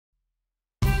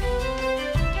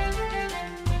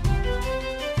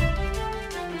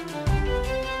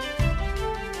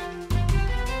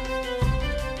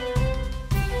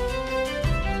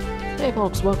Hey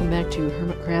folks, welcome back to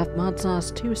Hermitcraft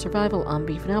Modsauce 2 Survival on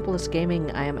Beefgnawpolis Gaming.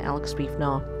 I am Alex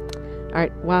Beefgnaw.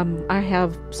 Alright, well, I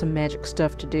have some magic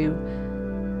stuff to do,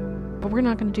 but we're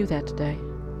not going to do that today.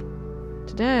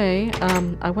 Today,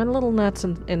 I went a little nuts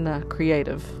in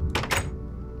creative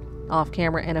off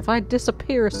camera, and if I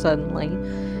disappear suddenly,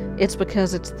 it's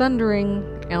because it's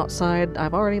thundering outside.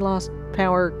 I've already lost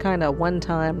power kinda one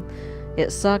time.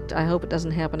 It sucked. I hope it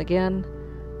doesn't happen again,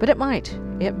 but it might.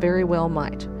 It very well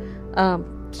might.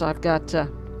 So I've got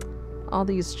all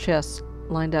these chests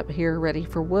lined up here ready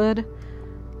for wood.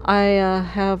 I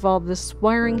have all this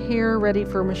wiring here ready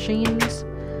for machines.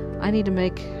 I need to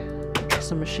make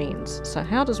some machines. So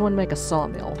how does one make a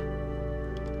sawmill?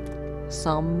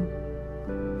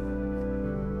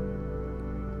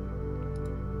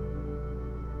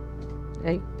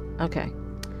 Hey, okay.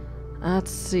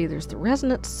 Let's see, there's the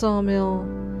resonant sawmill.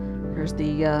 There's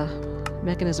the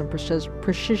mechanism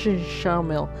precision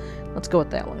sawmill. Let's go with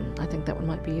that one. I think that one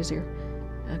might be easier.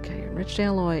 Okay, enriched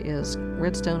alloy is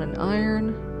redstone and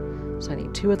iron, so I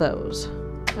need 2 of those.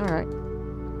 Alright.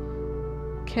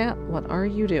 Cat, what are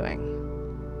you doing?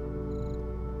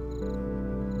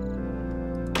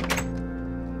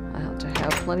 I ought to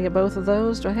have plenty of both of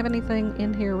those. Do I have anything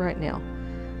in here right now?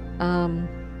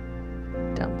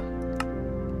 Dump.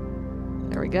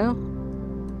 There we go.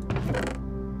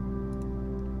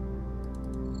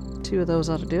 2 of those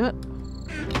ought to do it.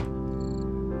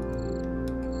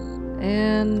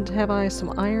 And have I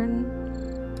some iron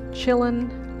chillin'?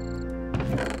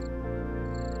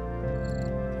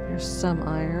 There's some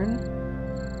iron.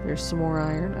 There's some more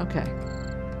iron. Okay.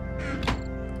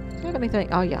 Do you have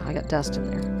anything? Oh yeah, I got dust in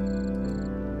there.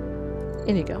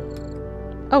 In you go.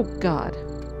 Oh god.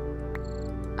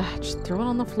 Just throw it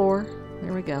on the floor.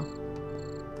 There we go.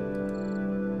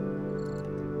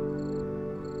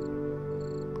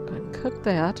 Go ahead and cook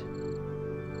that.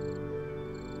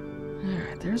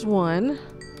 Alright, there's one.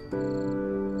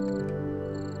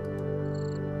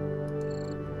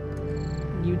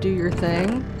 You do your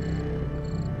thing.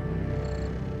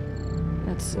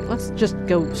 Let's see. Let's just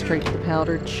go straight to the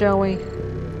powdered, shall we?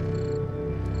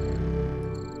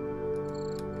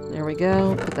 There we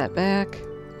go. Put that back.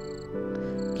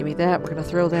 Give me that. We're going to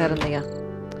throw that in the...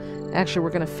 actually,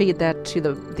 we're going to feed that to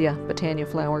the Botania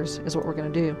flowers, is what we're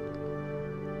going to do.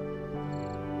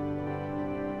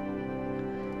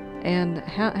 And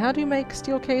how do you make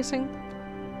steel casing?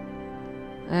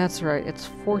 That's right, it's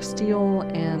 4 steel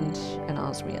and an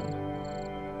osmium.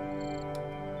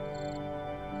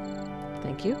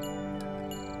 Thank you.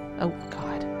 Oh,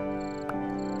 God.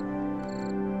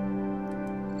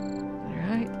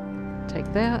 Alright,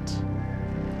 take that.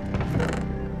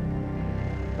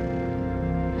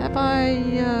 Have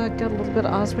I got a little bit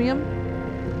of osmium?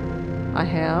 I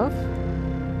have.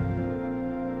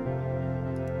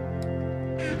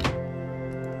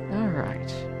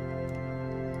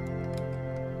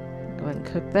 Go ahead and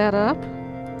cook that up.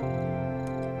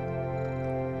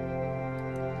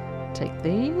 Take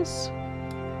these.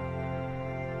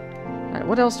 Alright,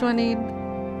 what else do I need?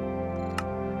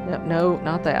 Yep, no,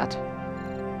 not that.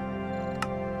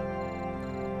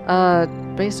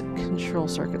 Basic control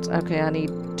circuits. Okay, I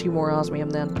need 2 more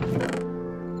osmium then.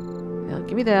 Yeah,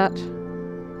 give me that.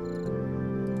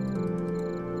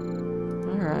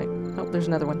 Alright. Oh, there's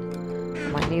another one. I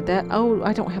might need that. Oh,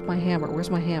 I don't have my hammer.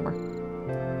 Where's my hammer?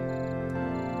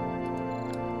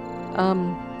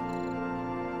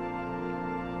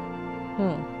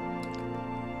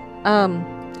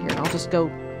 Here, I'll just go...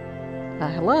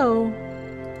 hello?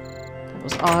 That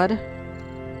was odd.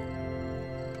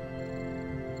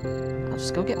 I'll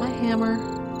just go get my hammer.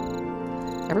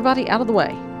 Everybody out of the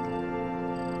way.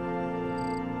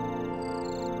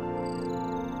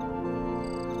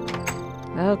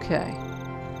 Okay.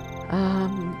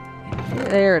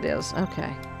 There it is.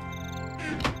 Okay.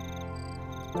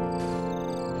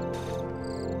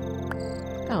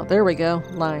 Oh, there we go.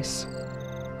 Nice.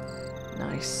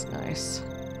 Nice, nice.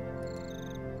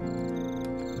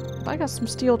 I got some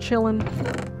steel chillin'.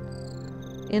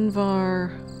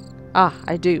 Invar. Ah,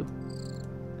 I do.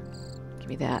 Give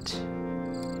me that.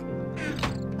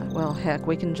 Well, heck,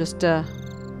 we can just, go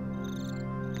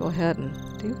ahead and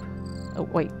dupe. Oh,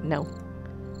 wait, no.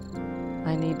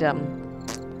 I need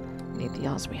the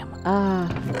osmium.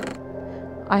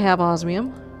 I have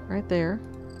osmium right there.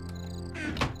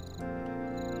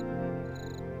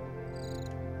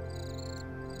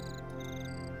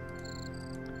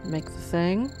 Make the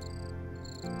thing.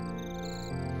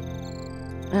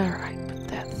 Alright, put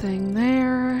that thing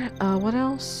there. What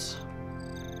else?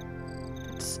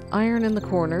 It's iron in the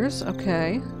corners.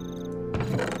 Okay.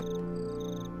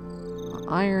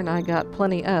 Iron I got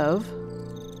plenty of.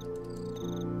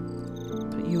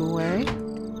 you away.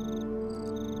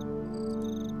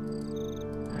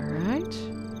 Alright.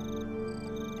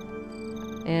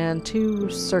 And 2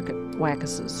 circuit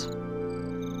wackuses.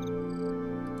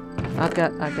 I've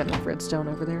got enough redstone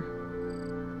over there.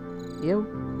 Yo.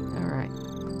 Alright.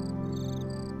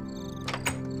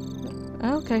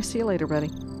 Okay, see you later,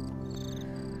 buddy.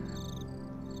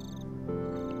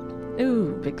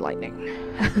 Ooh, big lightning.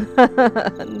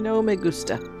 No me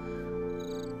gusta.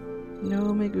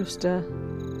 No me gusta.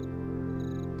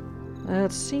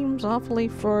 That seems awfully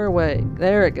far away.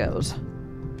 There it goes.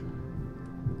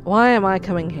 Why am I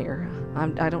coming here?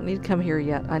 I don't need to come here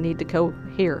yet. I need to go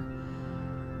here.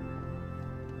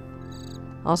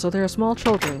 Also, there are small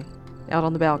children out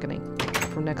on the balcony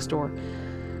from next door.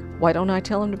 Why don't I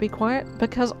tell them to be quiet?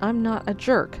 Because I'm not a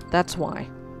jerk. That's why.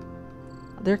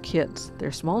 They're kids.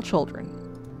 They're small children.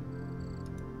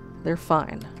 They're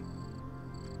fine.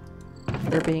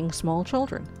 They're being small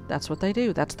children. That's what they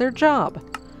do. That's their job.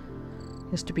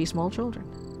 Is to be small children.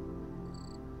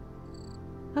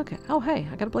 Okay. Oh, hey,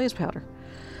 I got a blaze powder.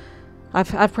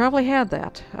 I've probably had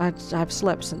that. I've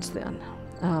slept since then.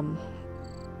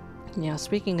 Yeah,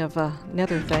 speaking of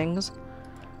nether things,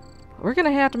 we're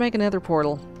gonna have to make a nether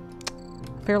portal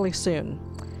fairly soon.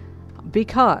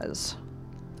 Because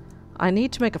I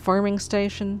need to make a farming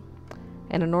station,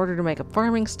 and in order to make a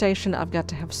farming station, I've got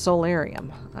to have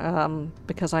solarium.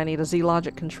 Because I need a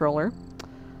Z-Logic controller.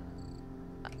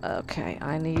 Okay,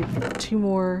 I need 2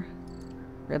 more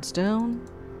redstone.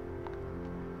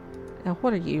 Now,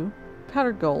 what are you?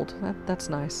 Powdered gold. That's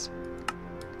nice.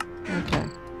 Okay.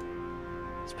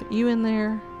 Let's put you in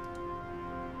there.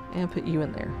 And put you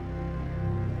in there.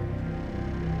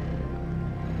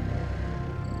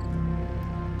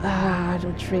 I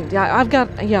don't think... Yeah, I've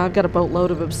got a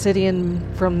boatload of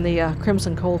obsidian from the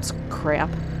Crimson Cold crap.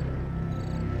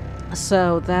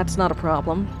 So that's not a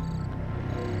problem.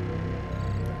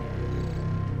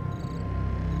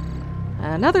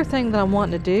 Another thing that I'm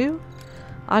wanting to do,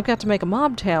 I've got to make a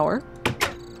mob tower.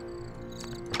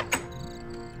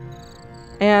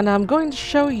 And I'm going to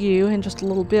show you in just a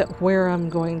little bit where I'm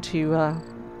going to,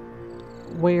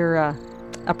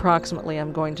 approximately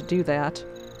I'm going to do that.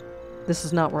 This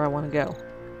is not where I want to go.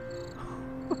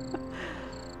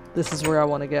 This is where I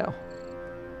want to go.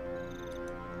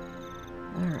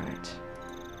 Alright.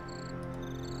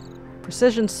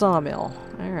 Precision sawmill.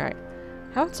 Alright.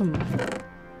 How about some...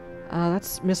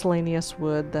 that's miscellaneous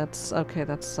wood. That's... Okay,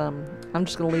 that's, I'm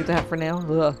just gonna leave that for now.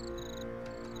 Ugh.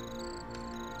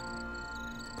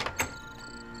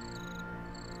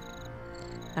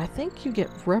 I think you get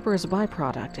rubber as a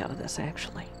byproduct out of this,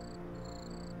 actually.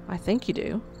 I think you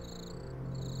do.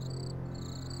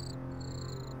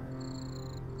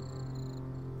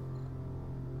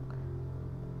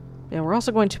 Yeah, we're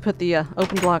also going to put the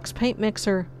Open Blocks paint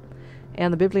mixer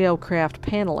and the Bibliocraft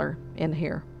paneler in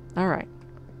here. Alright.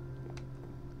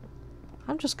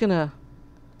 I'm just gonna...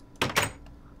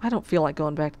 I don't feel like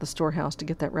going back to the storehouse to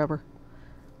get that rubber.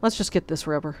 Let's just get this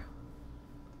rubber.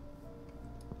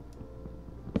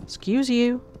 Excuse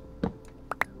you.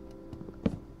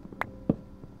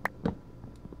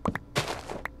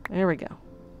 There we go.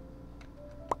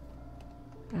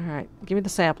 Alright, give me the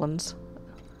saplings.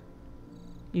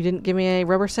 You didn't give me any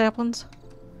rubber saplings?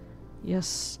 You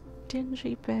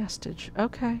stingy bastard.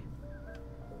 Okay.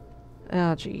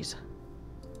 Oh, jeez.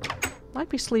 Might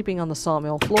be sleeping on the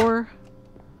sawmill floor.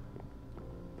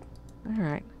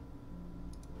 Alright.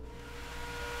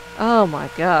 Oh my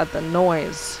god, the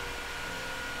noise.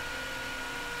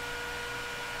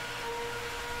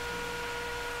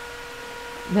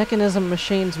 Mechanism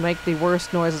machines make the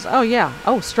worst noises. Oh yeah.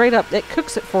 Oh, straight up. It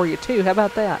cooks it for you too. How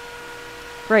about that?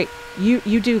 Great. You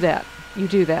do that. You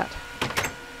do that.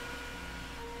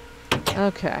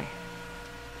 Okay.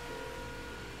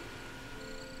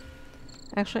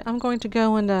 Actually, I'm going to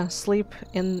go and sleep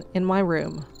in my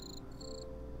room.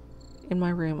 In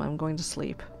my room, I'm going to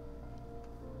sleep.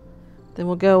 Then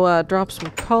we'll go drop some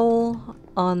coal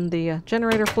on the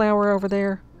generator flower over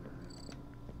there.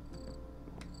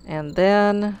 And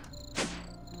then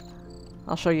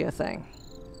I'll show you a thing.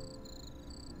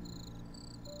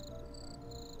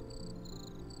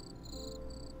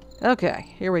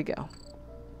 Okay, here we go.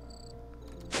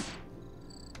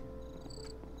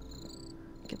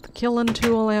 Get the killing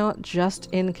tool out just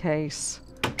in case.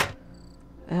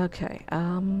 Okay,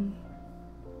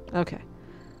 okay.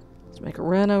 Let's make a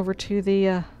run over to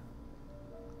the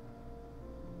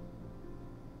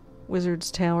wizard's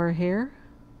tower here.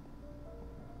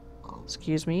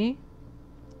 Excuse me.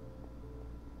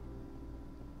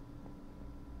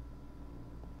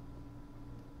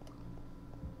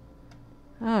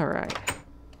 Alright.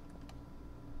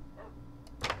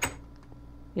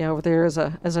 Yeah, over there is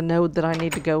a node that I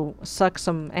need to go suck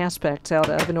some aspects out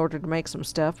of in order to make some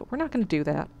stuff, but we're not going to do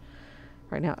that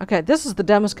right now. Okay, this is the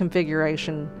dumbest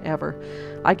configuration ever.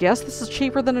 I guess this is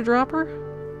cheaper than a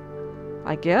dropper?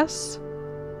 I guess?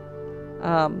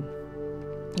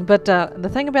 But the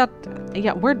thing about...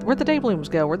 Yeah, where'd the day blooms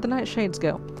go? Where'd the nightshades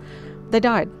go? They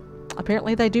died.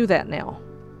 Apparently they do that now.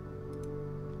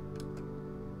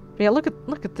 But yeah, look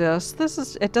at this. This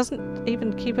is... It doesn't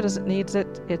even keep it as it needs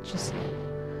it. It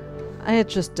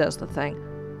just does the thing.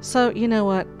 So, you know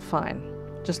what? Fine.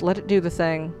 Just let it do the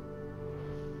thing.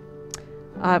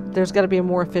 There's got to be a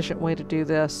more efficient way to do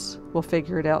this. We'll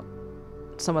figure it out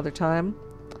some other time.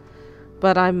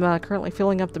 But I'm currently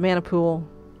filling up the mana pool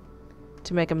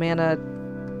to make a mana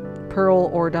pearl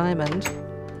or diamond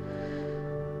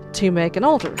to make an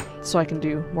altar, so I can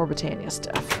do more Botania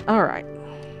stuff. Alright.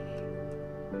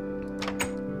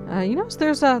 You notice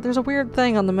there's a weird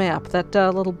thing on the map. That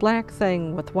little black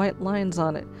thing with white lines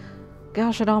on it.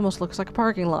 Gosh, it almost looks like a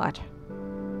parking lot.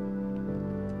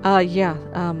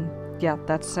 Yeah,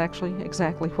 that's actually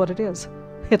exactly what it is.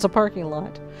 It's a parking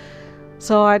lot.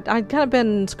 So I'd kind of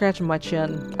been scratching my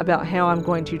chin about how I'm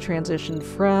going to transition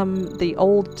from the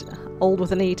old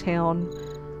with an E town,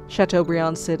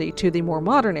 Chateaubriand City, to the more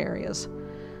modern areas.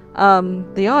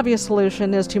 The obvious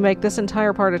solution is to make this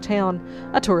entire part of town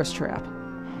a tourist trap.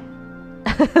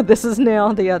 This is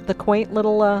now the quaint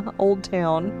little old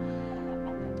town.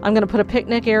 I'm going to put a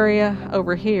picnic area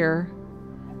over here.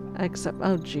 Except,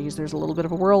 oh geez, there's a little bit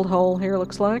of a world hole here,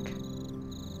 looks like.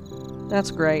 That's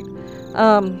great.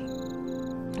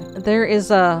 There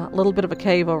is a little bit of a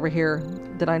cave over here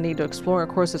that I need to explore. Of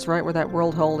course, it's right where that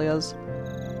world hole is.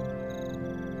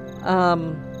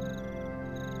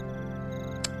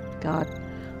 God.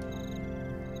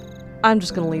 I'm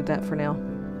just going to leave that for now.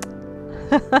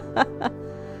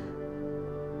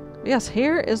 Yes,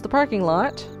 here is the parking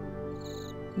lot.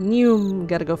 You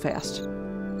gotta go fast.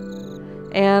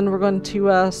 And we're going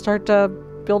to start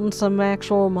building some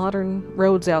actual modern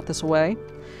roads out this way.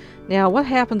 Now, what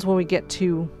happens when we get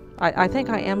to... I think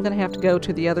I am going to have to go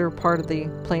to the other part of the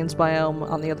plains biome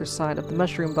on the other side of the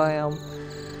mushroom biome.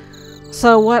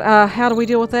 So how do we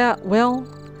deal with that? Well,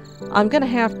 I'm going to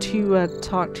have to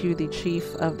talk to the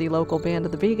chief of the local band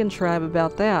of the vegan tribe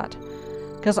about that.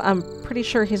 Because I'm pretty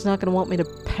sure he's not going to want me to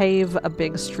pave a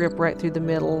big strip right through the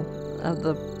middle of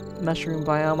the mushroom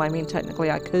biome. I mean,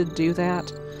 technically I could do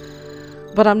that.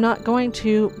 But I'm not going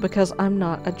to because I'm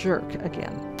not a jerk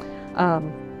again.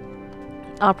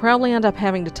 I'll probably end up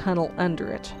having to tunnel under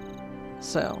it.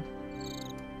 So,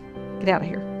 get out of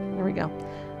here. There we go.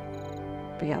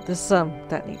 But yeah, this,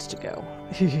 that needs to go.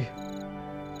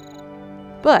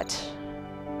 But,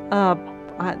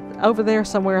 over there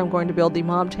somewhere I'm going to build the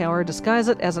mob tower, disguise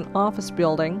it as an office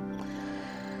building,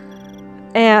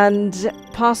 and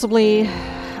possibly,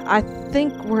 I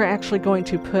think we're actually going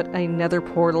to put a nether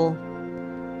portal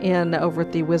in over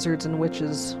at the Wizards and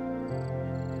Witches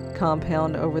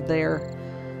compound over there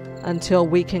until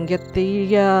we can get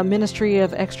the Ministry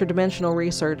of Extra-Dimensional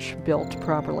Research built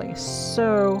properly.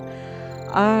 So,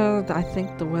 I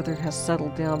think the weather has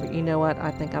settled down, but you know what?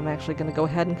 I think I'm actually going to go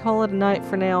ahead and call it a night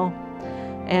for now.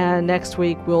 And next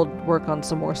week we'll work on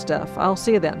some more stuff. I'll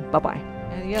see you then. Bye-bye.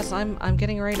 And yes, I'm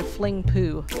getting ready to fling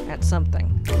poo at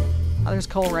something. Oh, there's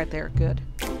coal right there. Good.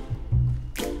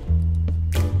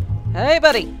 Hey,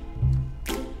 buddy!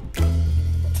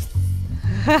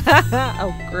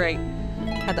 Oh, great.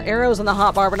 Had the arrows in the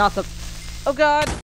hotbar, but not the... Oh, God!